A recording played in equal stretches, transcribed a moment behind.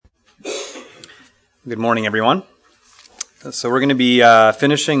Good morning, everyone. So we're going to be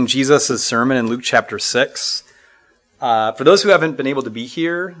finishing Jesus' sermon in Luke chapter 6. For those who haven't been able to be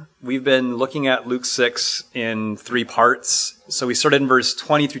here, we've been looking at Luke 6 in three parts. So we started in verse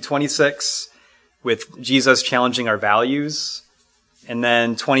 20 through 26 with Jesus challenging our values. And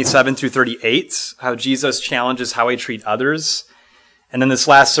then 27 through 38, how Jesus challenges how we treat others. And then this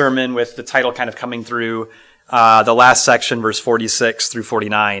last sermon with the title kind of coming through the last section, verse 46 through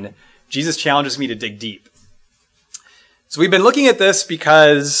 49. Jesus challenges me to dig deep. So we've been looking at this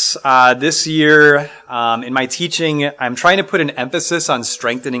because this year in my teaching, I'm trying to put an emphasis on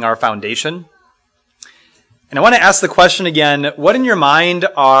strengthening our foundation. And I want to ask the question again, what in your mind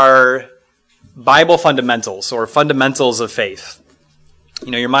are Bible fundamentals or fundamentals of faith?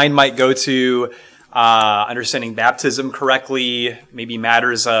 You know, your mind might go to understanding baptism correctly, maybe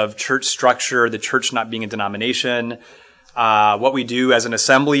matters of church structure, the church not being a denomination, what we do as an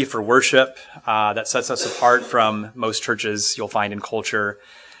assembly for worship that sets us apart from most churches you'll find in culture.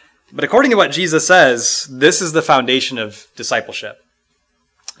 But according to what Jesus says, this is the foundation of discipleship.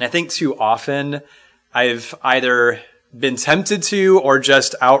 And I think too often I've either been tempted to or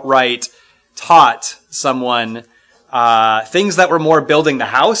just outright taught someone things that were more building the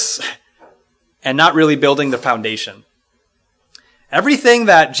house and not really building the foundation. Everything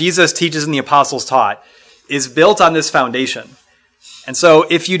that Jesus teaches and the apostles taught is built on this foundation. And so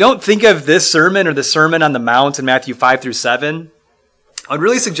if you don't think of this sermon or the Sermon on the Mount in Matthew 5 through 7, I would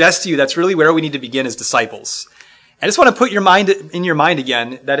really suggest to you that's really where we need to begin as disciples. I just want to put in your mind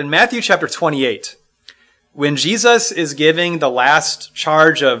again that in Matthew chapter 28, when Jesus is giving the last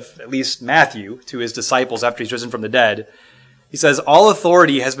charge of at least Matthew to his disciples after he's risen from the dead, he says, "All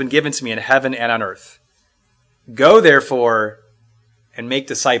authority has been given to me in heaven and on earth. Go therefore and make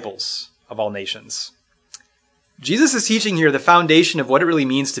disciples of all nations." Jesus is teaching here the foundation of what it really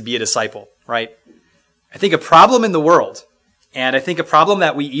means to be a disciple, right? I think a problem in the world, and I think a problem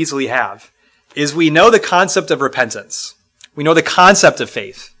that we easily have, is we know the concept of repentance. We know the concept of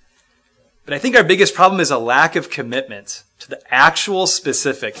faith. But I think our biggest problem is a lack of commitment to the actual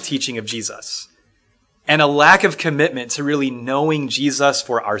specific teaching of Jesus, and a lack of commitment to really knowing Jesus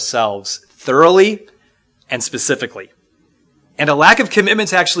for ourselves thoroughly and specifically, and a lack of commitment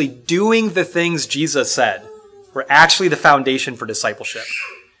to actually doing the things Jesus said were actually the foundation for discipleship.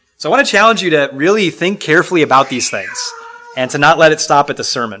 So I want to challenge you to really think carefully about these things and to not let it stop at the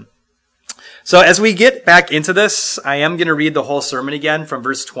sermon. So as we get back into this, I am going to read the whole sermon again from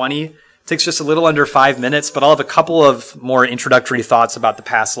verse 20. It takes just a little under 5 minutes, but I'll have a couple of more introductory thoughts about the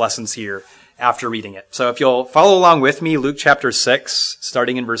past lessons here after reading it. So if you'll follow along with me, Luke chapter 6,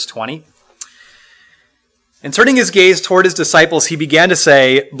 starting in verse 20. And turning his gaze toward his disciples, he began to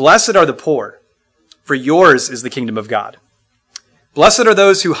say, "Blessed are the poor, for yours is the kingdom of God. Blessed are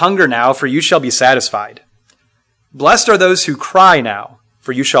those who hunger now, for you shall be satisfied. Blessed are those who cry now,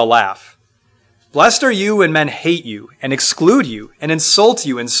 for you shall laugh. Blessed are you when men hate you, and exclude you, and insult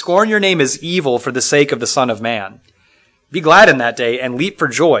you, and scorn your name as evil for the sake of the Son of Man. Be glad in that day, and leap for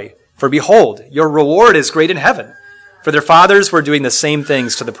joy, for behold, your reward is great in heaven, for their fathers were doing the same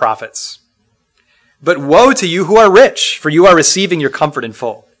things to the prophets. But woe to you who are rich, for you are receiving your comfort in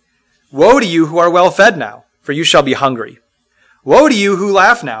full. Woe to you who are well fed now, for you shall be hungry. Woe to you who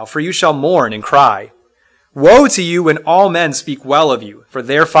laugh now, for you shall mourn and cry. Woe to you when all men speak well of you, for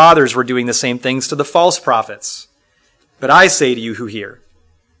their fathers were doing the same things to the false prophets. But I say to you who hear,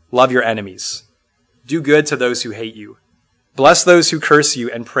 love your enemies. Do good to those who hate you. Bless those who curse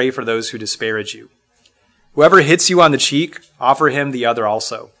you, and pray for those who disparage you. Whoever hits you on the cheek, offer him the other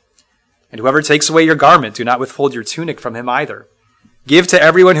also. And whoever takes away your garment, do not withhold your tunic from him either. Give to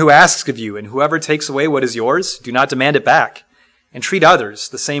everyone who asks of you, and whoever takes away what is yours, do not demand it back. And treat others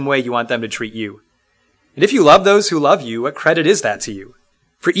the same way you want them to treat you. And if you love those who love you, what credit is that to you?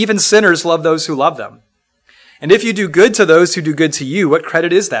 For even sinners love those who love them. And if you do good to those who do good to you, what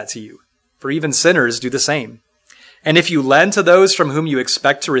credit is that to you? For even sinners do the same. And if you lend to those from whom you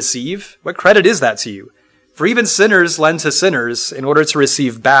expect to receive, what credit is that to you? For even sinners lend to sinners in order to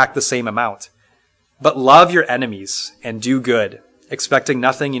receive back the same amount. But love your enemies and do good, expecting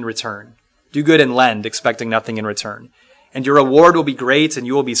nothing in return. Do good and lend, expecting nothing in return. And your reward will be great, and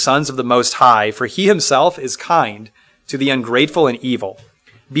you will be sons of the Most High, for he himself is kind to the ungrateful and evil.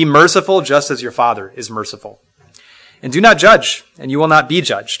 Be merciful just as your Father is merciful. And do not judge, and you will not be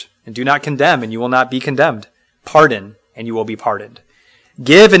judged. And do not condemn, and you will not be condemned. Pardon, and you will be pardoned.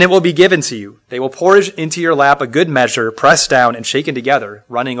 Give, and it will be given to you. They will pour into your lap a good measure, pressed down and shaken together,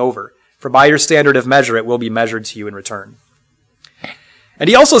 running over. For by your standard of measure it will be measured to you in return." And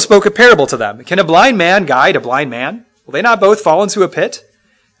he also spoke a parable to them. "Can a blind man guide a blind man? Will they not both fall into a pit?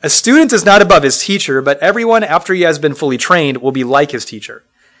 A student is not above his teacher, but everyone after he has been fully trained will be like his teacher.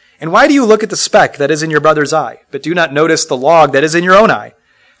 And why do you look at the speck that is in your brother's eye, but do not notice the log that is in your own eye?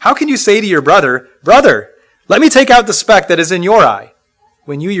 How can you say to your brother, Brother, let me take out the speck that is in your eye,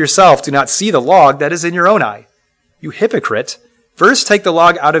 when you yourself do not see the log that is in your own eye? You hypocrite, first take the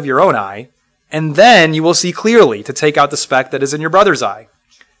log out of your own eye, and then you will see clearly to take out the speck that is in your brother's eye.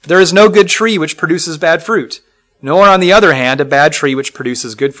 There is no good tree which produces bad fruit, nor on the other hand a bad tree which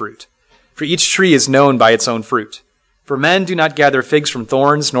produces good fruit. For each tree is known by its own fruit. For men do not gather figs from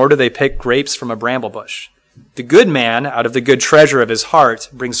thorns, nor do they pick grapes from a bramble bush. The good man out of the good treasure of his heart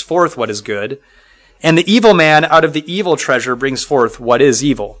brings forth what is good, and the evil man out of the evil treasure brings forth what is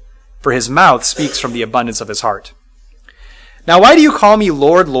evil, for his mouth speaks from the abundance of his heart. Now why do you call me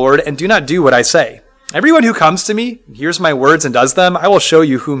Lord, Lord, and do not do what I say? Everyone who comes to me, hears my words and does them, I will show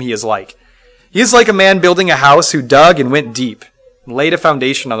you whom he is like. He is like a man building a house who dug and went deep, and laid a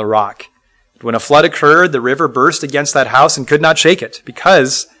foundation on the rock. When a flood occurred, the river burst against that house and could not shake it,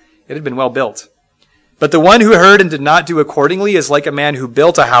 because it had been well built. But the one who heard and did not do accordingly is like a man who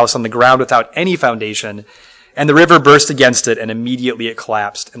built a house on the ground without any foundation, and the river burst against it, and immediately it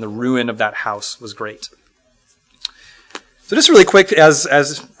collapsed, and the ruin of that house was great. So just really quick as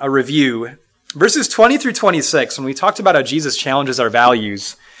a review, verses 20 through 26, when we talked about how Jesus challenges our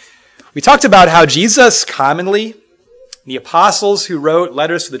values, we talked about how Jesus commonly, the apostles who wrote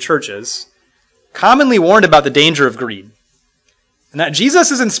letters to the churches, commonly warned about the danger of greed. And that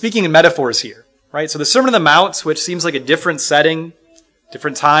Jesus isn't speaking in metaphors here, right? So the Sermon on the Mount, which seems like a different setting,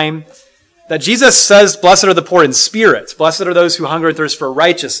 different time, that Jesus says, blessed are the poor in spirit, blessed are those who hunger and thirst for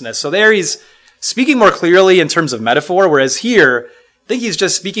righteousness. So there he's speaking more clearly in terms of metaphor, whereas here, I think he's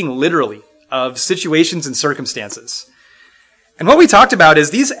just speaking literally of situations and circumstances. And what we talked about is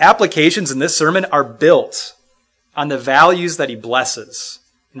these applications in this sermon are built on the values that he blesses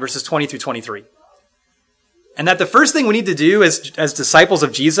in verses 20 through 23. And that the first thing we need to do as disciples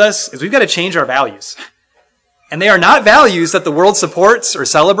of Jesus is we've got to change our values. And they are not values that the world supports or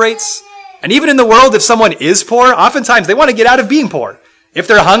celebrates. And even in the world, if someone is poor, oftentimes they want to get out of being poor. If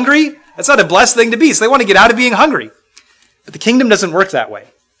they're hungry, that's not a blessed thing to be, so they want to get out of being hungry. But the kingdom doesn't work that way.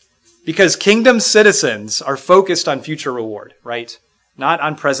 Because kingdom citizens are focused on future reward, right? Not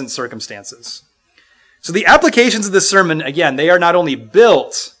on present circumstances. So the applications of this sermon, again, they are not only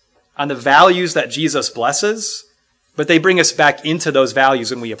built on the values that Jesus blesses, but they bring us back into those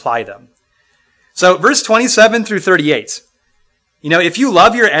values when we apply them. So verse 27 through 38. If you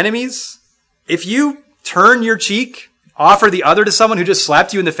love your enemies, if you turn your cheek, offer the other to someone who just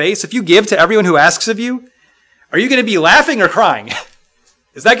slapped you in the face, if you give to everyone who asks of you, are you going to be laughing or crying?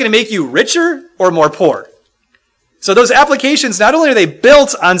 Is that going to make you richer or more poor? So those applications, not only are they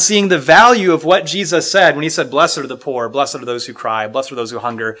built on seeing the value of what Jesus said when he said, blessed are the poor, blessed are those who cry, blessed are those who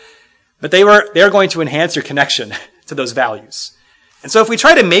hunger, but they are going to enhance your connection to those values. And so if we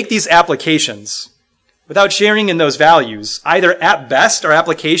try to make these applications without sharing in those values, either at best our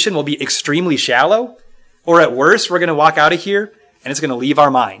application will be extremely shallow, or at worst we're going to walk out of here and it's going to leave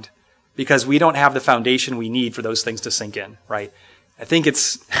our mind because we don't have the foundation we need for those things to sink in, right? I think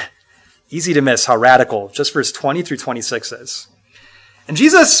it's easy to miss how radical just verse 20 through 26 is. And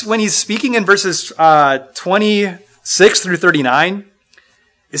Jesus, when he's speaking in verses 26 through 39,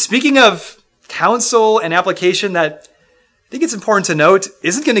 is speaking of counsel and application that I think it's important to note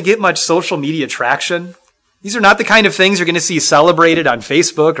isn't going to get much social media traction. These are not the kind of things you're going to see celebrated on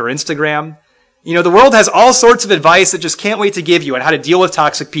Facebook or Instagram. The world has all sorts of advice that just can't wait to give you on how to deal with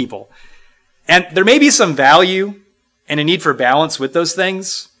toxic people. And there may be some value and a need for balance with those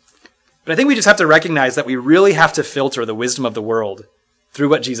things, but I think we just have to recognize that we really have to filter the wisdom of the world through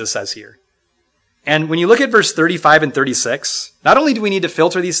what Jesus says here. And when you look at verse 35 and 36, not only do we need to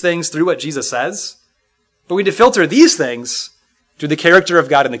filter these things through what Jesus says, but we need to filter these things through the character of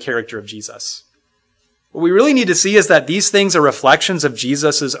God and the character of Jesus. What we really need to see is that these things are reflections of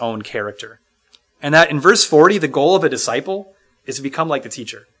Jesus' own character. And that in verse 40, the goal of a disciple is to become like the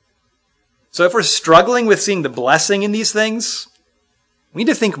teacher. So if we're struggling with seeing the blessing in these things, we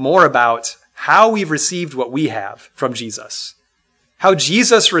need to think more about how we've received what we have from Jesus. How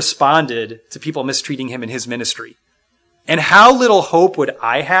Jesus responded to people mistreating him in his ministry. And how little hope would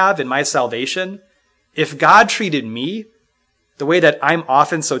I have in my salvation if God treated me the way that I'm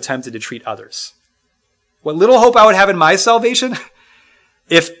often so tempted to treat others? What little hope I would have in my salvation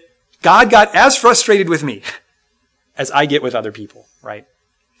if God got as frustrated with me as I get with other people, right?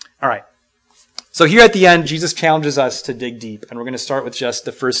 All right. So here at the end, Jesus challenges us to dig deep, and we're going to start with just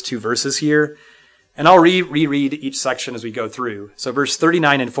the first two verses here. And I'll reread each section as we go through. So verse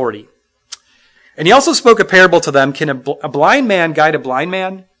 39 and 40. And he also spoke a parable to them. Can a blind man guide a blind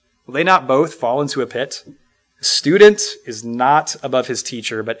man? Will they not both fall into a pit? The student is not above his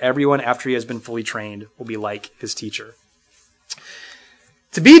teacher, but everyone after he has been fully trained will be like his teacher.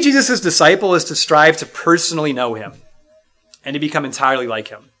 To be Jesus' disciple is to strive to personally know him and to become entirely like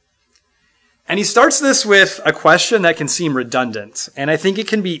him. And he starts this with a question that can seem redundant, and I think it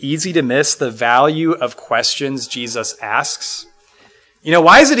can be easy to miss the value of questions Jesus asks.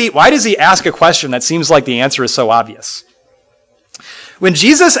 Why does he ask a question that seems like the answer is so obvious? When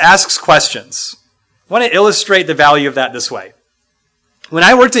Jesus asks questions, I want to illustrate the value of that this way. When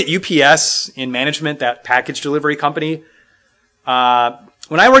I worked at UPS in management, that package delivery company,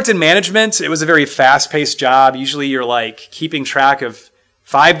 when I worked in management, it was a very fast-paced job. Usually you're like keeping track of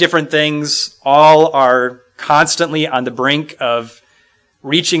 5 different things. All are constantly on the brink of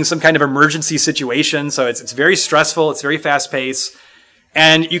reaching some kind of emergency situation. So it's very stressful. It's very fast-paced.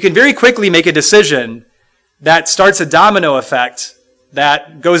 And you can very quickly make a decision that starts a domino effect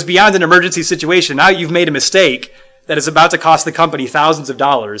that goes beyond an emergency situation. Now you've made a mistake that is about to cost the company thousands of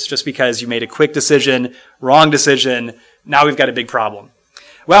dollars just because you made a quick decision, wrong decision. Now we've got a big problem.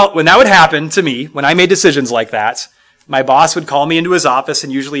 Well, when that would happen to me, when I made decisions like that, my boss would call me into his office,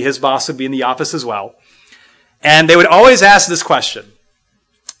 and usually his boss would be in the office as well. And they would always ask this question: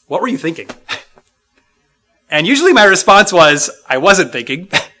 what were you thinking? And usually my response was, I wasn't thinking.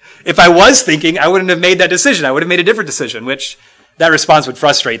 If I was thinking, I wouldn't have made that decision. I would have made a different decision, which that response would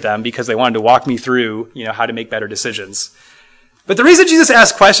frustrate them because they wanted to walk me through, how to make better decisions. But the reason Jesus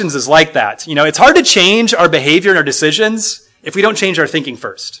asks questions is like that. It's hard to change our behavior and our decisions if we don't change our thinking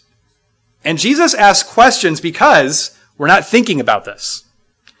first. And Jesus asks questions because we're not thinking about this.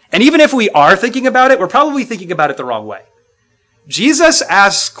 And even if we are thinking about it, we're probably thinking about it the wrong way. Jesus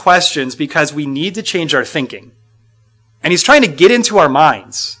asks questions because we need to change our thinking. And he's trying to get into our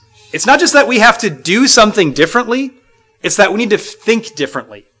minds. It's not just that we have to do something differently, it's that we need to think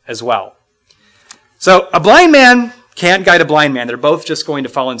differently as well. So a blind man can't guide a blind man. They're both just going to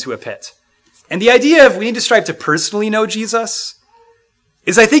fall into a pit. And the idea of we need to strive to personally know Jesus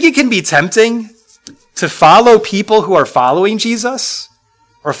is, I think it can be tempting to follow people who are following Jesus,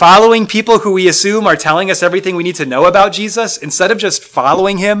 or following people who we assume are telling us everything we need to know about Jesus, instead of just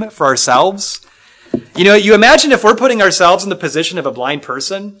following him for ourselves. You imagine if we're putting ourselves in the position of a blind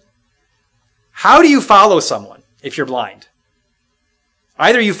person. How do you follow someone if you're blind?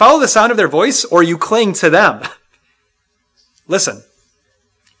 Either you follow the sound of their voice or you cling to them. Listen,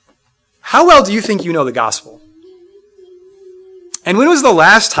 how well do you think you know the gospel? And when was the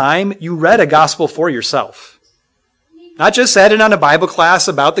last time you read a gospel for yourself? Not just sat in on a Bible class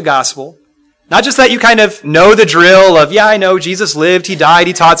about the gospel. Not just that you kind of know the drill of, I know Jesus lived, he died,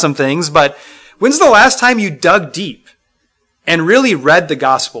 he taught some things, but when's the last time you dug deep and really read the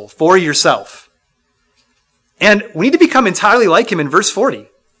gospel for yourself? And we need to become entirely like him in verse 40.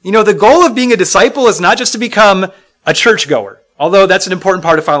 The goal of being a disciple is not just to become a churchgoer, although that's an important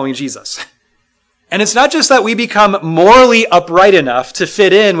part of following Jesus. And it's not just that we become morally upright enough to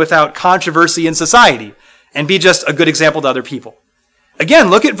fit in without controversy in society and be just a good example to other people. Again,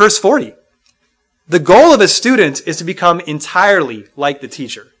 look at verse 40. The goal of a student is to become entirely like the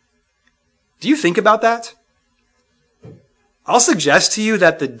teacher. Do you think about that? I'll suggest to you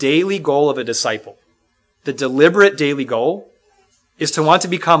that the daily goal of a disciple, the deliberate daily goal, is to want to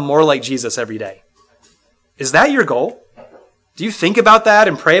become more like Jesus every day. Is that your goal? Do you think about that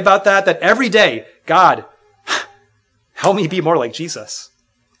and pray about that every day, God, help me be more like Jesus.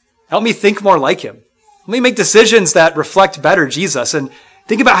 Help me think more like him. Let me make decisions that reflect better Jesus, and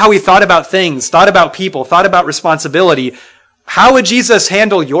think about how he thought about things, thought about people, thought about responsibility. How would Jesus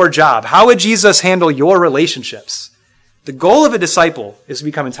handle your job? How would Jesus handle your relationships? The goal of a disciple is to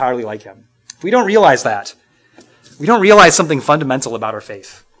become entirely like him. If we don't realize that, we don't realize something fundamental about our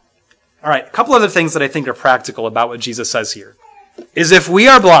faith. All right, a couple other things that I think are practical about what Jesus says here is if we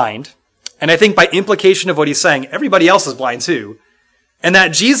are blind, and I think by implication of what he's saying, everybody else is blind too, and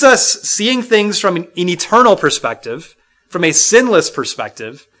that Jesus, seeing things from an eternal perspective, from a sinless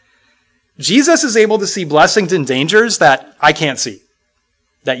perspective, Jesus is able to see blessings and dangers that I can't see,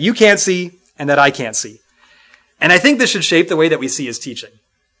 that you can't see, and that I can't see. And I think this should shape the way that we see his teaching.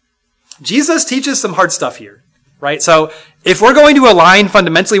 Jesus teaches some hard stuff here, right? So if we're going to align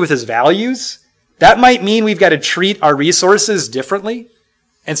fundamentally with his values, that might mean we've got to treat our resources differently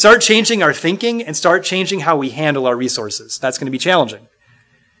and start changing our thinking and start changing how we handle our resources. That's going to be challenging.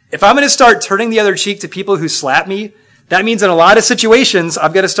 If I'm going to start turning the other cheek to people who slap me, that means in a lot of situations,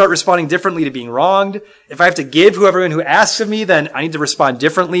 I've got to start responding differently to being wronged. If I have to give everyone who asks of me, then I need to respond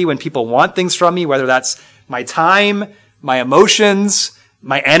differently when people want things from me, whether that's my time, my emotions,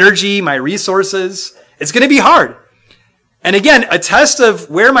 my energy, my resources. It's going to be hard. And again, a test of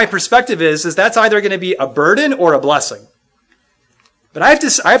where my perspective is that's either going to be a burden or a blessing. But I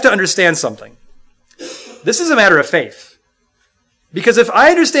have to understand something. This is a matter of faith. Because if I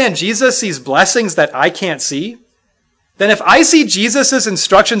understand Jesus sees blessings that I can't see, then if I see Jesus'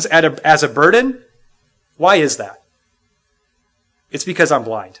 instructions as a burden, why is that? It's because I'm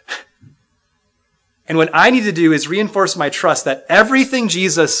blind. And what I need to do is reinforce my trust that everything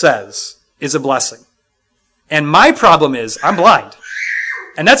Jesus says is a blessing. And my problem is I'm blind.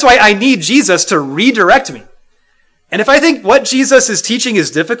 And that's why I need Jesus to redirect me. And if I think what Jesus is teaching is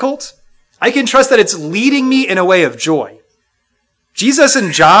difficult, I can trust that it's leading me in a way of joy. Jesus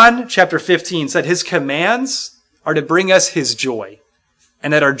in John chapter 15 said his commands are to bring us his joy,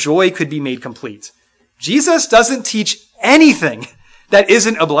 and that our joy could be made complete. Jesus doesn't teach anything that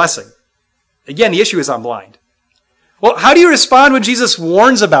isn't a blessing. Again, the issue is I'm blind. Well, how do you respond when Jesus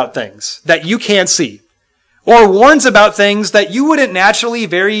warns about things that you can't see? Or warns about things that you wouldn't naturally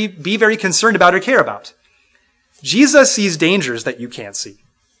be very concerned about or care about? Jesus sees dangers that you can't see.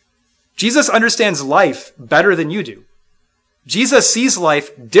 Jesus understands life better than you do. Jesus sees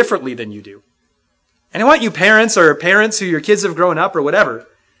life differently than you do. And I want you parents or parents who your kids have grown up or whatever,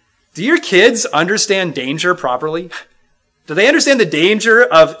 do your kids understand danger properly? Do they understand the danger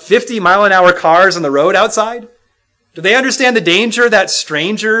of 50-mile-an-hour cars on the road outside? Do they understand the danger that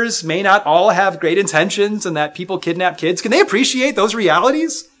strangers may not all have great intentions and that people kidnap kids? Can they appreciate those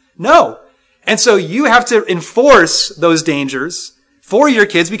realities? No. And so you have to enforce those dangers for your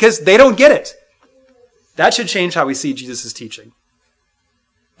kids because they don't get it. That should change how we see Jesus' teaching.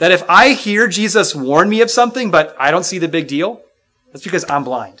 That if I hear Jesus warn me of something, but I don't see the big deal, that's because I'm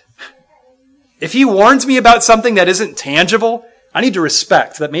blind. If he warns me about something that isn't tangible, I need to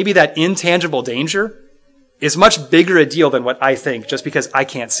respect that maybe that intangible danger is much bigger a deal than what I think just because I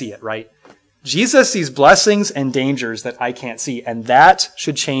can't see it, right? Jesus sees blessings and dangers that I can't see, and that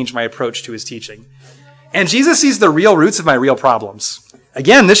should change my approach to his teaching. And Jesus sees the real roots of my real problems.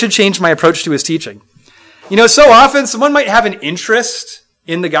 Again, this should change my approach to his teaching. You know, so often someone might have an interest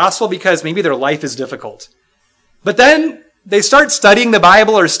in the gospel because maybe their life is difficult. But then they start studying the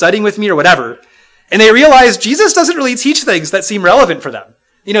Bible or studying with me or whatever, and they realize Jesus doesn't really teach things that seem relevant for them.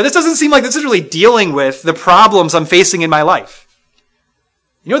 You know, this doesn't seem like this is really dealing with the problems I'm facing in my life.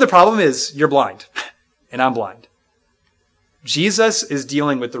 You know what the problem is? You're blind, and I'm blind. Jesus is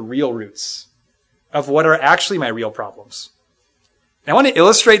dealing with the real roots of what are actually my real problems. And I want to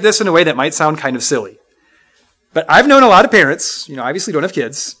illustrate this in a way that might sound kind of silly. But I've known a lot of parents, you know, obviously don't have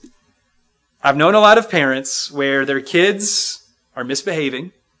kids. I've known a lot of parents where their kids are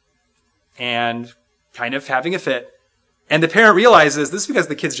misbehaving and kind of having a fit. And the parent realizes this is because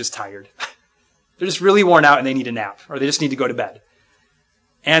the kid's just tired. They're just really worn out and they need a nap, or they just need to go to bed.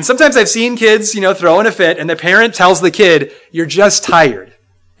 And sometimes I've seen kids, you know, throw in a fit, and the parent tells the kid, "You're just tired."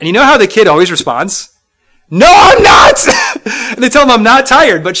 And you know how the kid always responds? "No, I'm not!" And they tell him, "I'm not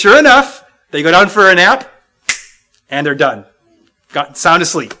tired." But sure enough, they go down for a nap, and they're done. Got sound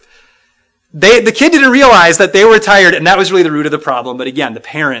asleep. The kid didn't realize that they were tired, and that was really the root of the problem. But again, the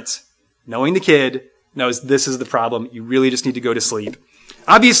parent, knowing the kid, knows this is the problem. You really just need to go to sleep.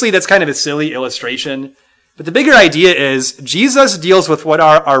 Obviously, that's kind of a silly illustration. But the bigger idea is Jesus deals with what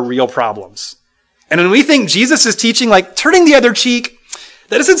are our real problems. And when we think Jesus is teaching like turning the other cheek,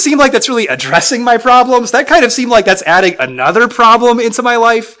 that doesn't seem like that's really addressing my problems. That kind of seems like that's adding another problem into my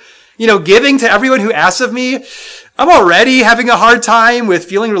life. You know, giving to everyone who asks of me. I'm already having a hard time with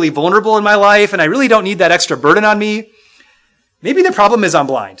feeling really vulnerable in my life, and I really don't need that extra burden on me. Maybe the problem is I'm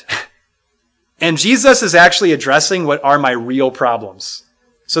blind. And Jesus is actually addressing what are my real problems.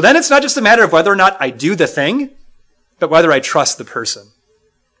 So then it's not just a matter of whether or not I do the thing, but whether I trust the person.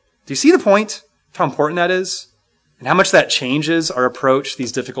 Do you see the point? How important that is? And how much that changes our approach to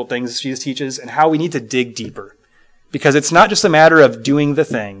these difficult things Jesus teaches, and how we need to dig deeper. Because it's not just a matter of doing the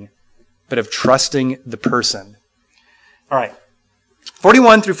thing, but of trusting the person. All right.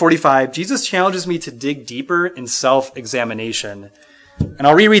 41 through 45, Jesus challenges me to dig deeper in self-examination. And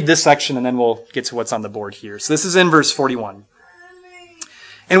I'll reread this section and then we'll get to what's on the board here. So this is in verse 41.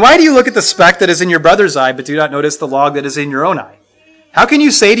 "And why do you look at the speck that is in your brother's eye, but do not notice the log that is in your own eye? How can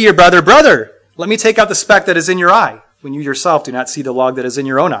you say to your brother, 'Brother, let me take out the speck that is in your eye,' when you yourself do not see the log that is in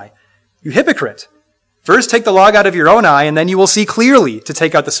your own eye? You hypocrite! First take the log out of your own eye, and then you will see clearly to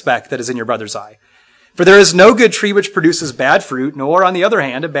take out the speck that is in your brother's eye. For there is no good tree which produces bad fruit, nor, on the other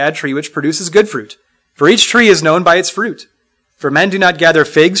hand, a bad tree which produces good fruit. For each tree is known by its fruit. For men do not gather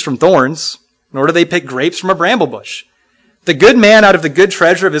figs from thorns, nor do they pick grapes from a bramble bush. The good man out of the good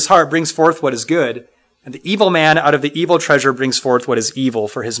treasure of his heart brings forth what is good, and the evil man out of the evil treasure brings forth what is evil,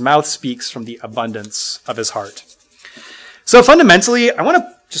 for his mouth speaks from the abundance of his heart." So fundamentally, I want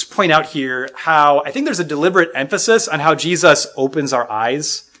to just point out here how I think there's a deliberate emphasis on how Jesus opens our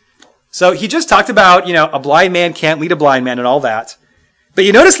eyes. So he just talked about, a blind man can't lead a blind man and all that. But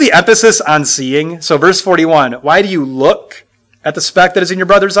you notice the emphasis on seeing. So verse 41, why do you look at the speck that is in your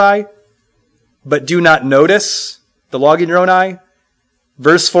brother's eye, but do not notice the log in your own eye?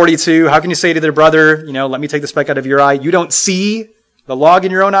 Verse 42, how can you say to their brother, let me take the speck out of your eye? You don't see the log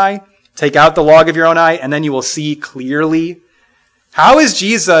in your own eye? Take out the log of your own eye, and then you will see clearly. How is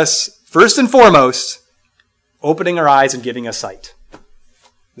Jesus, first and foremost, opening our eyes and giving us sight?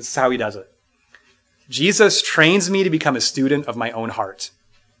 This is how he does it. Jesus trains me to become a student of my own heart.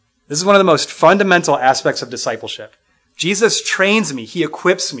 This is one of the most fundamental aspects of discipleship. Jesus trains me, he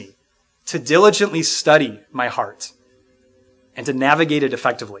equips me to diligently study my heart and to navigate it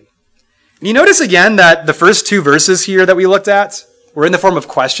effectively. And you notice again that the first two verses here that we looked at were in the form of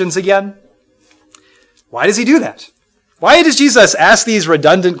questions again. Why does he do that? Why does Jesus ask these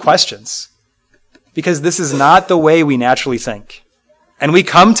redundant questions? Because this is not the way we naturally think. And we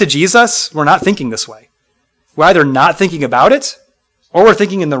come to Jesus, we're not thinking this way. We're either not thinking about it, or we're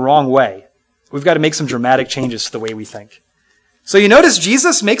thinking in the wrong way. We've got to make some dramatic changes to the way we think. So you notice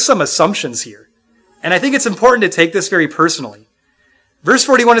Jesus makes some assumptions here. And I think it's important to take this very personally. Verse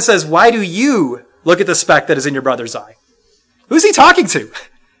 41, it says, why do you look at the speck that is in your brother's eye? Who's he talking to?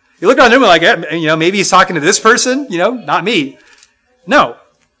 You look around the room like, maybe he's talking to this person, not me. No.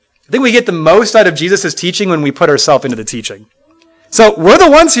 I think we get the most out of Jesus' teaching when we put ourselves into the teaching. So we're the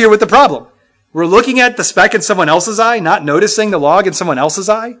ones here with the problem. We're looking at the speck in someone else's eye, not noticing the log in someone else's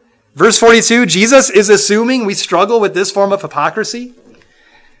eye. Verse 42, Jesus is assuming we struggle with this form of hypocrisy.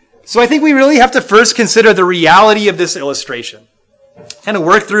 So I think we really have to first consider the reality of this illustration and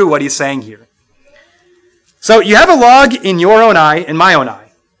work through what he's saying here. So you have a log in your own eye, in my own eye,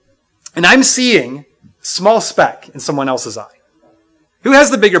 and I'm seeing a small speck in someone else's eye. Who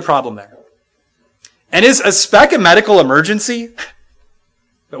has the bigger problem there? And is a speck a medical emergency?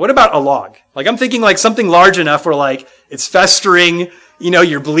 But what about a log? I'm thinking something large enough where it's festering,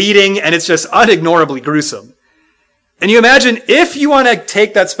 you're bleeding, and it's just unignorably gruesome. And you imagine if you want to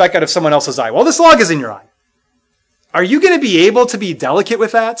take that speck out of someone else's eye, well, this log is in your eye. Are you going to be able to be delicate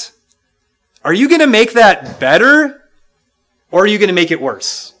with that? Are you going to make that better? Or are you going to make it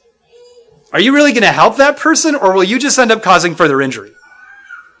worse? Are you really going to help that person? Or will you just end up causing further injury?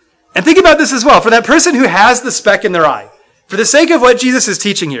 And think about this as well. For that person who has the speck in their eye, for the sake of what Jesus is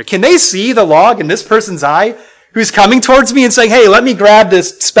teaching here, can they see the log in this person's eye who's coming towards me and saying, hey, let me grab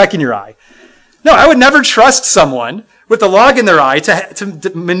this speck in your eye? No, I would never trust someone with a log in their eye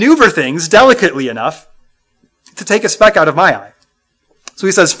to maneuver things delicately enough to take a speck out of my eye. So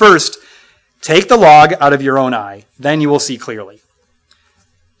he says, first, take the log out of your own eye, then you will see clearly.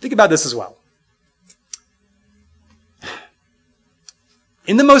 Think about this as well.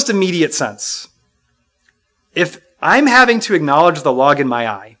 In the most immediate sense, if I'm having to acknowledge the log in my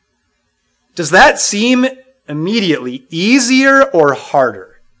eye, does that seem immediately easier or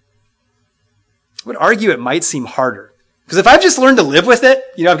harder? I would argue it might seem harder. Because if I've just learned to live with it,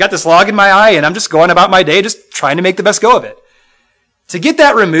 I've got this log in my eye and I'm just going about my day, just trying to make the best go of it. To get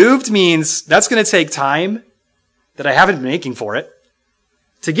that removed means that's going to take time that I haven't been making for it.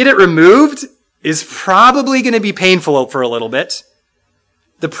 To get it removed is probably going to be painful for a little bit.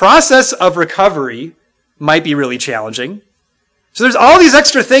 The process of recovery might be really challenging. So there's all these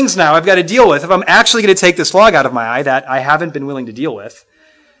extra things now I've got to deal with if I'm actually going to take this log out of my eye that I haven't been willing to deal with.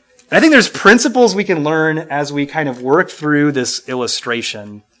 And I think there's principles we can learn as we kind of work through this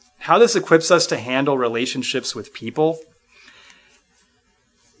illustration, how this equips us to handle relationships with people.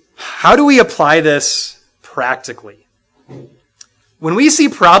 How do we apply this practically? When we see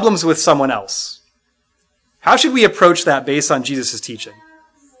problems with someone else, how should we approach that based on Jesus' teaching?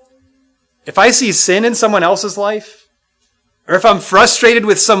 If I see sin in someone else's life, or if I'm frustrated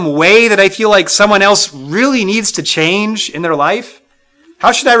with some way that I feel like someone else really needs to change in their life,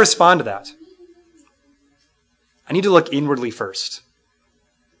 how should I respond to that? I need to look inwardly first.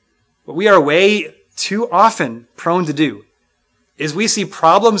 What we are way too often prone to do is we see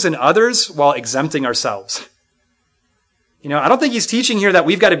problems in others while exempting ourselves. I don't think he's teaching here that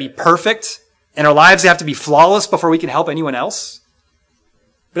we've got to be perfect and our lives have to be flawless before we can help anyone else.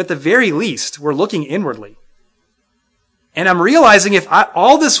 But at the very least, we're looking inwardly. And I'm realizing if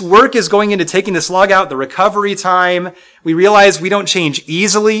all this work is going into taking this log out, the recovery time, we realize we don't change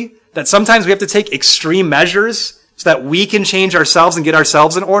easily, that sometimes we have to take extreme measures so that we can change ourselves and get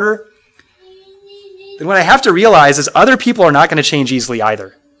ourselves in order. Then what I have to realize is other people are not going to change easily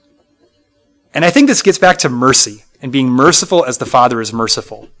either. And I think this gets back to mercy and being merciful as the Father is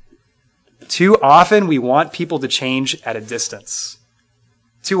merciful. too often we want people to change at a distance.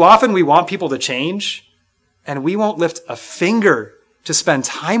 Too often we want people to change, and we won't lift a finger to spend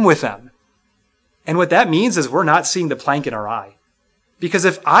time with them. And what that means is we're not seeing the plank in our eye. Because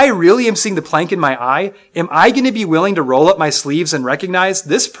if I really am seeing the plank in my eye, am I going to be willing to roll up my sleeves and recognize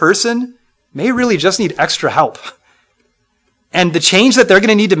this person may really just need extra help? And the change that they're going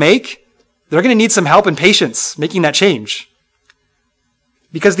to need to make, they're going to need some help and patience making that change.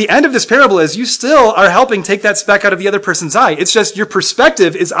 Because the end of this parable is you still are helping take that speck out of the other person's eye. It's just your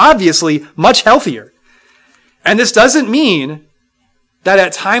perspective is obviously much healthier. And this doesn't mean that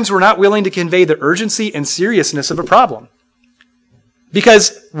at times we're not willing to convey the urgency and seriousness of a problem.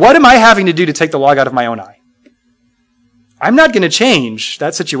 Because what am I having to do to take the log out of my own eye? I'm not going to change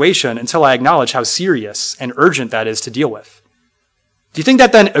that situation until I acknowledge how serious and urgent that is to deal with. Do you think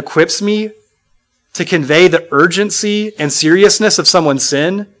that then equips me to convey the urgency and seriousness of someone's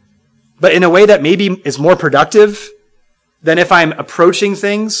sin, but in a way that maybe is more productive than if I'm approaching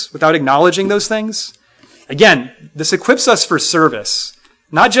things without acknowledging those things? Again, this equips us for service,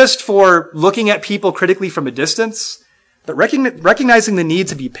 not just for looking at people critically from a distance, but recognizing the need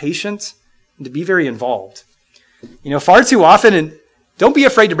to be patient and to be very involved. Far too often, and don't be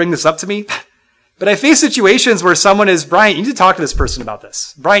afraid to bring this up to me, but I face situations where someone is, Brian, you need to talk to this person about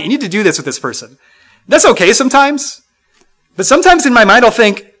this. Brian, you need to do this with this person. That's okay sometimes, but sometimes in my mind I'll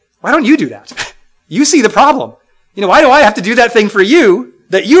think, why don't you do that? You see the problem. Why do I have to do that thing for you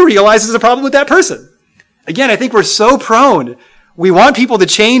that you realize is a problem with that person? Again, I think we're so prone. We want people to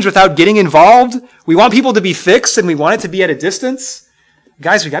change without getting involved. We want people to be fixed, and we want it to be at a distance.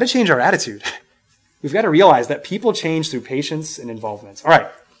 Guys, we got to change our attitude. We've got to realize that people change through patience and involvement. All right.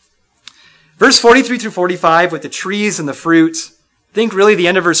 Verse 43 through 45 with the trees and the fruit. I think really the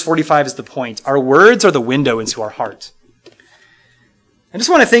end of verse 45 is the point. Our words are the window into our heart. I just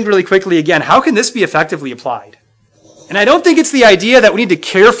want to think really quickly again, how can this be effectively applied? And I don't think it's the idea that we need to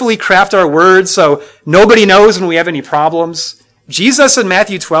carefully craft our words so nobody knows when we have any problems. Jesus in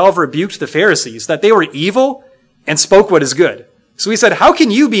Matthew 12 rebuked the Pharisees that they were evil and spoke what is good. So he said, how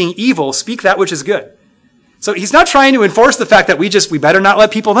can you, being evil, speak that which is good? So he's not trying to enforce the fact that we better not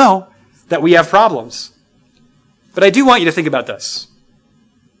let people know that we have problems. But I do want you to think about this.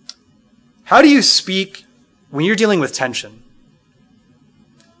 How do you speak when you're dealing with tension?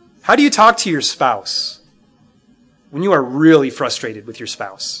 How do you talk to your spouse when you are really frustrated with your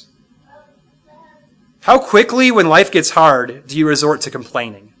spouse? How quickly, when life gets hard, do you resort to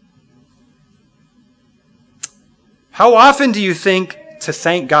complaining? How often do you think to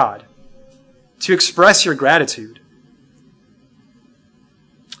thank God, to express your gratitude?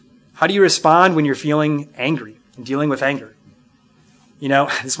 How do you respond when you're feeling angry and dealing with anger?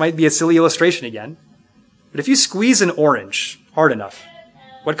 This might be a silly illustration again, but if you squeeze an orange hard enough,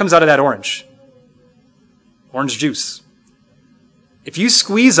 what comes out of that orange? Orange juice. If you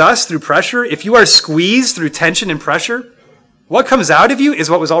squeeze us through pressure, if you are squeezed through tension and pressure, what comes out of you is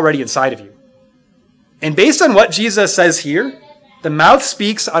what was already inside of you. And based on what Jesus says here, the mouth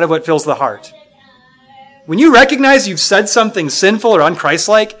speaks out of what fills the heart. When you recognize you've said something sinful or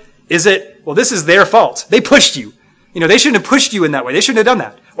unchristlike, is it, well, this is their fault. They pushed you. They shouldn't have pushed you in that way. They shouldn't have done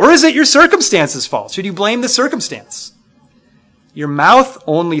that. Or is it your circumstance's fault? Should you blame the circumstance? Your mouth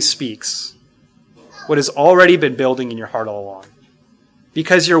only speaks what has already been building in your heart all along.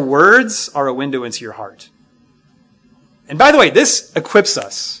 Because your words are a window into your heart. And by the way, this equips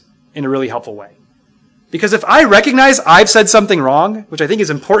us in a really helpful way. Because if I recognize I've said something wrong, which I think is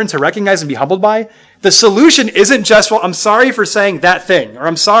important to recognize and be humbled by, the solution isn't just, well, I'm sorry for saying that thing, or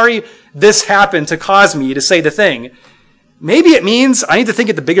I'm sorry this happened to cause me to say the thing. Maybe it means I need to think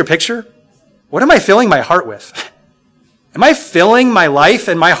at the bigger picture. What am I filling my heart with? Am I filling my life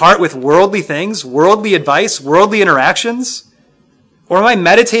and my heart with worldly things, worldly advice, worldly interactions? Or am I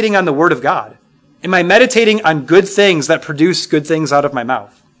meditating on the Word of God? Am I meditating on good things that produce good things out of my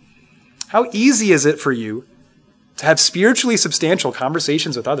mouth? How easy is it for you to have spiritually substantial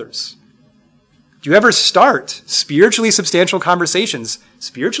conversations with others? Do you ever start spiritually substantial conversations,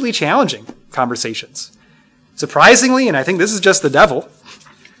 spiritually challenging conversations? Surprisingly, and I think this is just the devil,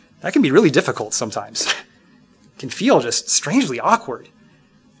 that can be really difficult sometimes. It can feel just strangely awkward.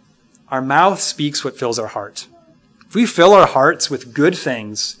 Our mouth speaks what fills our heart. If we fill our hearts with good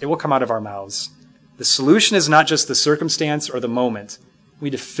things, it will come out of our mouths. The solution is not just the circumstance or the moment. We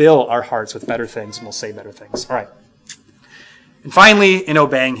need to fill our hearts with better things, and we'll say better things. All right. And finally, in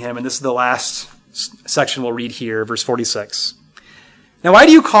obeying him, and this is the last section we'll read here, verse 46. Now, why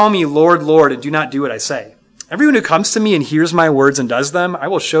do you call me Lord, Lord, and do not do what I say? Everyone who comes to me and hears my words and does them, I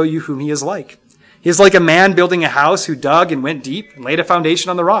will show you whom he is like. He is like a man building a house who dug and went deep and laid a foundation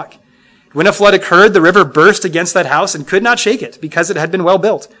on the rock. When a flood occurred, the river burst against that house and could not shake it because it had been well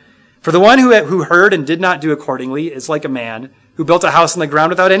built. For the one who heard and did not do accordingly is like a man who built a house on the ground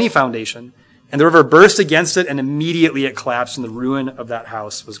without any foundation. And the river burst against it, and immediately it collapsed, and the ruin of that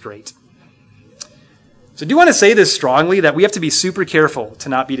house was great. So I do want to say this strongly, that we have to be super careful to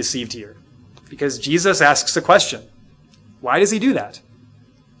not be deceived here. Because Jesus asks the question, why does he do that?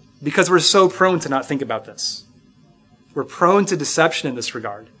 Because we're so prone to not think about this. We're prone to deception in this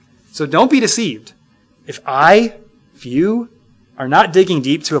regard. So don't be deceived. If you are not digging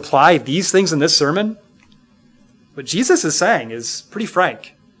deep to apply these things in this sermon, what Jesus is saying is pretty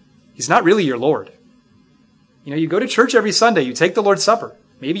frank. He's not really your Lord. You go to church every Sunday, you take the Lord's Supper.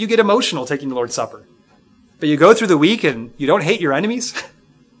 Maybe you get emotional taking the Lord's Supper. But you go through the week and you don't hate your enemies.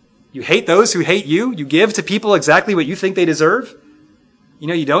 You hate those who hate you. You give to people exactly what you think they deserve.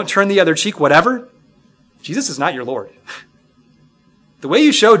 You don't turn the other cheek, whatever. Jesus is not your Lord. The way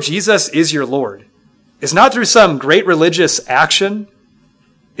you show Jesus is your Lord is not through some great religious action.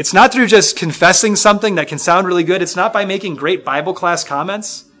 It's not through just confessing something that can sound really good. It's not by making great Bible class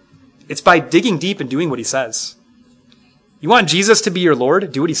comments. It's by digging deep and doing what he says. You want Jesus to be your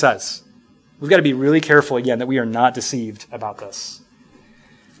Lord? Do what he says. We've got to be really careful, again, that we are not deceived about this.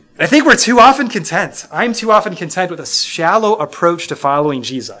 And I think we're too often content. I'm too often content with a shallow approach to following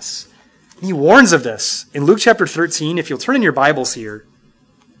Jesus. He warns of this in Luke chapter 13. If you'll turn in your Bibles here,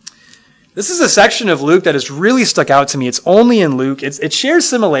 this is a section of Luke that has really stuck out to me. It's only in Luke. It shares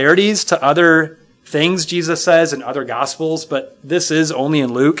similarities to other things Jesus says in other Gospels, but this is only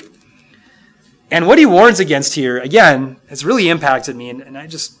in Luke. And what he warns against here, again, has really impacted me, and I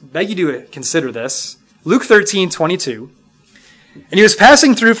just beg you to consider this. Luke 13:22. And he was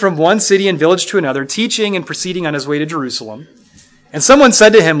passing through from one city and village to another, teaching and proceeding on his way to Jerusalem. And someone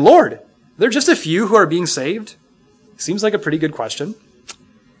said to him, Lord, are there just a few who are being saved? Seems like a pretty good question.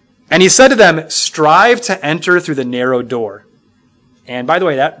 And he said to them, strive to enter through the narrow door. And by the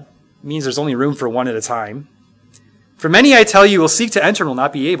way, that means there's only room for one at a time. For many, I tell you, will seek to enter and will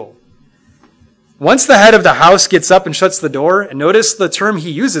not be able. Once the head of the house gets up and shuts the door, and notice the term he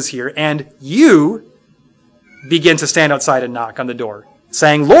uses here, and you begin to stand outside and knock on the door,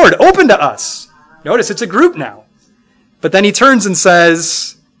 saying, Lord, open to us. Notice it's a group now. But then he turns and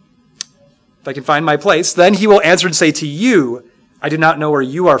says, if I can find my place, then he will answer and say to you, I do not know where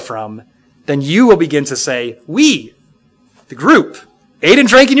you are from. Then you will begin to say, we, the group, ate and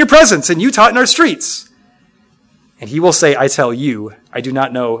drank in your presence, and you taught in our streets. And he will say, I tell you, I do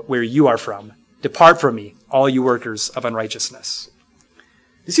not know where you are from. Depart from me, all you workers of unrighteousness.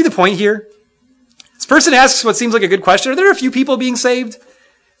 You see the point here? This person asks what seems like a good question. Are there a few people being saved?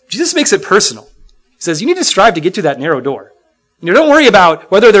 Jesus makes it personal. He says, you need to strive to get through that narrow door. Don't worry about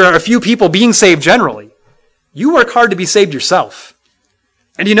whether there are a few people being saved generally. You work hard to be saved yourself.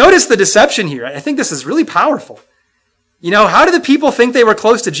 And you notice the deception here. I think this is really powerful. How do the people think they were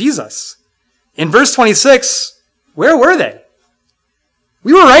close to Jesus? In verse 26, where were they?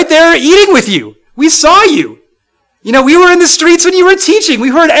 We were right there eating with you. We saw you. We were in the streets when you were teaching. We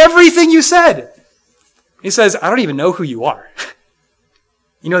heard everything you said. He says, I don't even know who you are.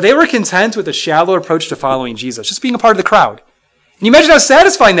 They were content with a shallow approach to following Jesus, just being a part of the crowd. And you imagine how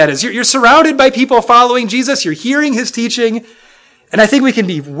satisfying that is. You're surrounded by people following Jesus. You're hearing his teaching. And I think we can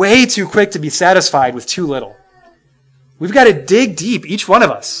be way too quick to be satisfied with too little. We've got to dig deep, each one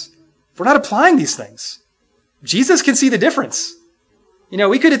of us. If we're not applying these things, Jesus can see the difference.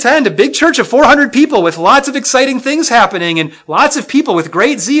 We could attend a big church of 400 people with lots of exciting things happening and lots of people with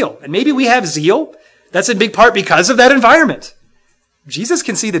great zeal. And maybe we have zeal. That's in big part because of that environment. Jesus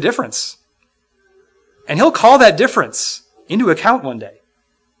can see the difference. And he'll call that difference into account one day.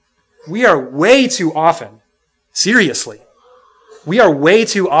 We are way too often, seriously, we are way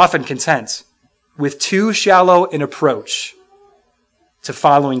too often content with too shallow an approach to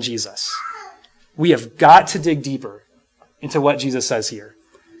following Jesus. We have got to dig deeper into what Jesus says here.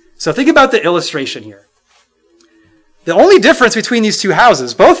 So think about the illustration here. The only difference between these two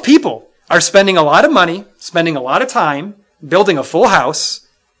houses, both people are spending a lot of money, spending a lot of time, building a full house.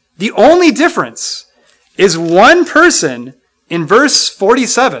 The only difference is one person in verse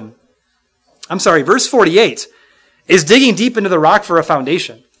 48 is digging deep into the rock for a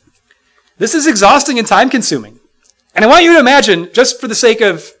foundation. This is exhausting and time-consuming. And I want you to imagine, just for the sake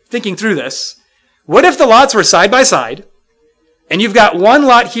of thinking through this, what if the lots were side by side, and you've got one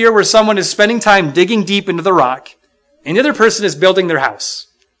lot here where someone is spending time digging deep into the rock, and the other person is building their house?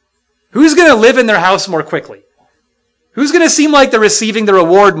 Who's going to live in their house more quickly? Who's going to seem like they're receiving the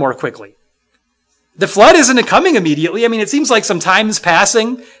reward more quickly? The flood isn't coming immediately. It seems like some time's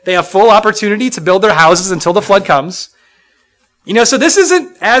passing. They have full opportunity to build their houses until the flood comes. So this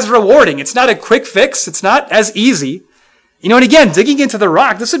isn't as rewarding. It's not a quick fix. It's not as easy. And again, digging into the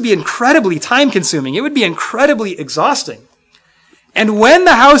rock, this would be incredibly time-consuming. It would be incredibly exhausting. And when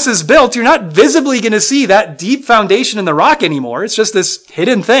the house is built, you're not visibly going to see that deep foundation in the rock anymore. It's just this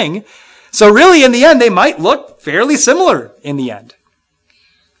hidden thing. So really, in the end, they might look fairly similar in the end.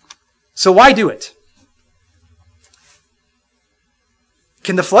 So why do it?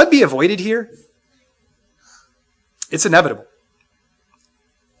 Can the flood be avoided here? It's inevitable.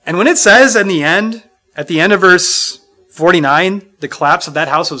 And when it says at the end of verse 49, the collapse of that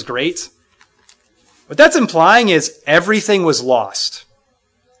house was great, what that's implying is everything was lost.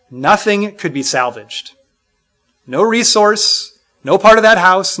 Nothing could be salvaged. No resource, no part of that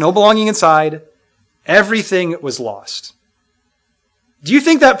house, no belonging inside. Everything was lost. Do you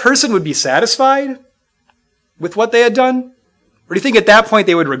think that person would be satisfied with what they had done? Or do you think at that point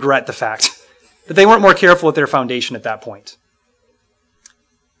they would regret the fact that they weren't more careful with their foundation at that point?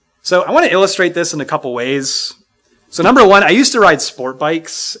 So I want to illustrate this in a couple ways. So number one, I used to ride sport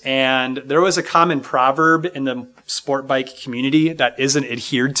bikes, and there was a common proverb in the sport bike community that isn't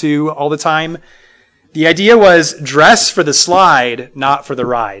adhered to all the time. The idea was dress for the slide, not for the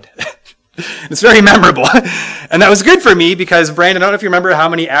ride. It's very memorable. And that was good for me because, Brandon, I don't know if you remember how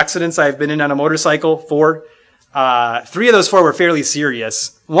many accidents I've been in on a motorcycle. 4. 3 of those 4 were fairly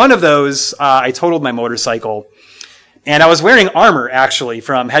serious. One of those, I totaled my motorcycle. And I was wearing armor, actually,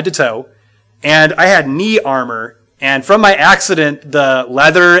 from head to toe. And I had knee armor. And from my accident, the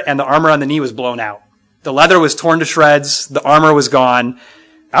leather and the armor on the knee was blown out. The leather was torn to shreds. The armor was gone.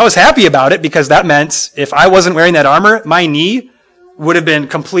 I was happy about it because that meant if I wasn't wearing that armor, my knee would have been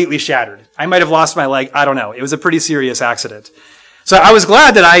completely shattered. I might have lost my leg. I don't know. It was a pretty serious accident. So I was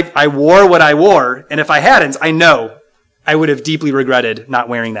glad that I wore what I wore. And if I hadn't, I know I would have deeply regretted not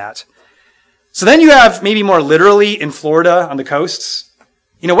wearing that. So then you have maybe more literally in Florida on the coasts.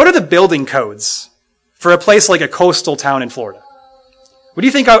 What are the building codes for a place like a coastal town in Florida? What do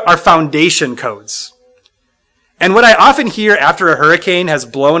you think are foundation codes? And what I often hear after a hurricane has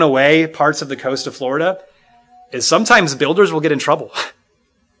blown away parts of the coast of Florida is sometimes builders will get in trouble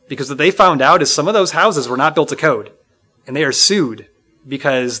because what they found out is some of those houses were not built to code, and they are sued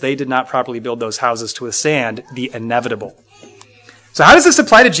because they did not properly build those houses to withstand the inevitable. So how does this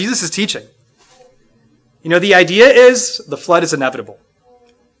apply to Jesus' teaching? The idea is the flood is inevitable.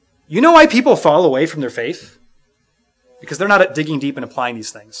 You know why people fall away from their faith? Because they're not digging deep and applying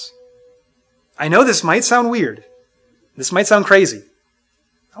these things. I know this might sound weird. This might sound crazy.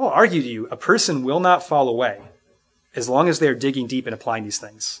 I will argue to you, a person will not fall away as long as they are digging deep and applying these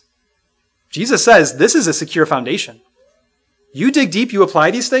things. Jesus says this is a secure foundation. You dig deep, you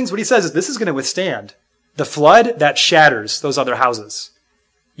apply these things. What he says is this is going to withstand the flood that shatters those other houses.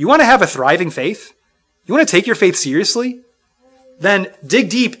 You want to have a thriving faith? You want to take your faith seriously? Then dig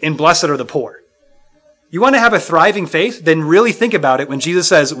deep and blessed are the poor. You want to have a thriving faith? Then really think about it when Jesus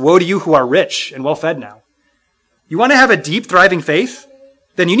says, woe to you who are rich and well fed now. You want to have a deep, thriving faith?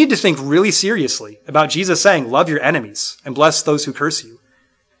 Then you need to think really seriously about Jesus saying, love your enemies and bless those who curse you.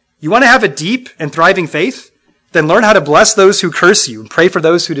 You want to have a deep and thriving faith? Then learn how to bless those who curse you and pray for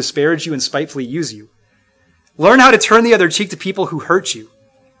those who disparage you and spitefully use you. Learn how to turn the other cheek to people who hurt you.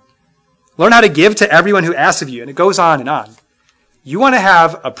 Learn how to give to everyone who asks of you, and it goes on and on. You want to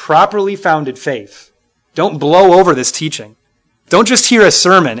have a properly founded faith. Don't blow over this teaching. Don't just hear a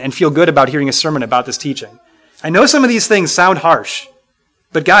sermon and feel good about hearing a sermon about this teaching. I know some of these things sound harsh,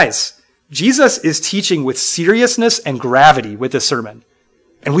 but guys, Jesus is teaching with seriousness and gravity with this sermon,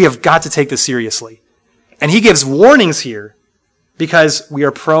 and we have got to take this seriously. And he gives warnings here because we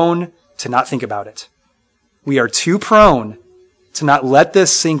are prone to not think about it. We are too prone to not let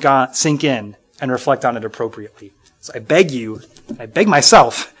this sink in and reflect on it appropriately. So I beg you, I beg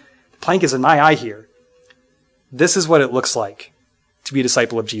myself, the plank is in my eye here. This is what it looks like to be a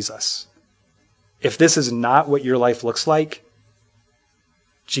disciple of Jesus. If this is not what your life looks like,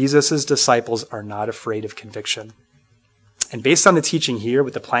 Jesus' disciples are not afraid of conviction. And based on the teaching here,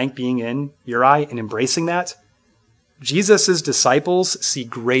 with the plank being in your eye and embracing that, Jesus' disciples see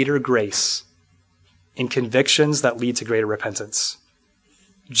greater grace in convictions that lead to greater repentance.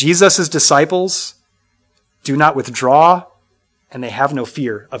 Jesus' disciples do not withdraw, and they have no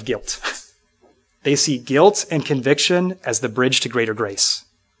fear of guilt. They see guilt and conviction as the bridge to greater grace.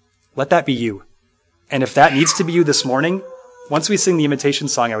 Let that be you. And if that needs to be you this morning, once we sing the invitation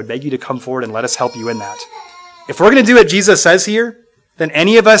song, I would beg you to come forward and let us help you in that. If we're going to do what Jesus says here, then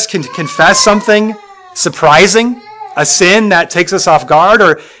any of us can confess something surprising, a sin that takes us off guard,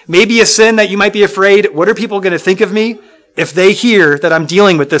 or maybe a sin that you might be afraid, what are people going to think of me if they hear that I'm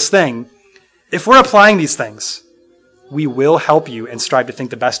dealing with this thing? If we're applying these things, we will help you and strive to think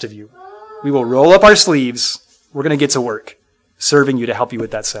the best of you. We will roll up our sleeves. We're going to get to work serving you to help you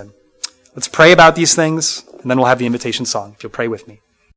with that sin. Let's pray about these things, and then we'll have the invitation song, if you'll pray with me.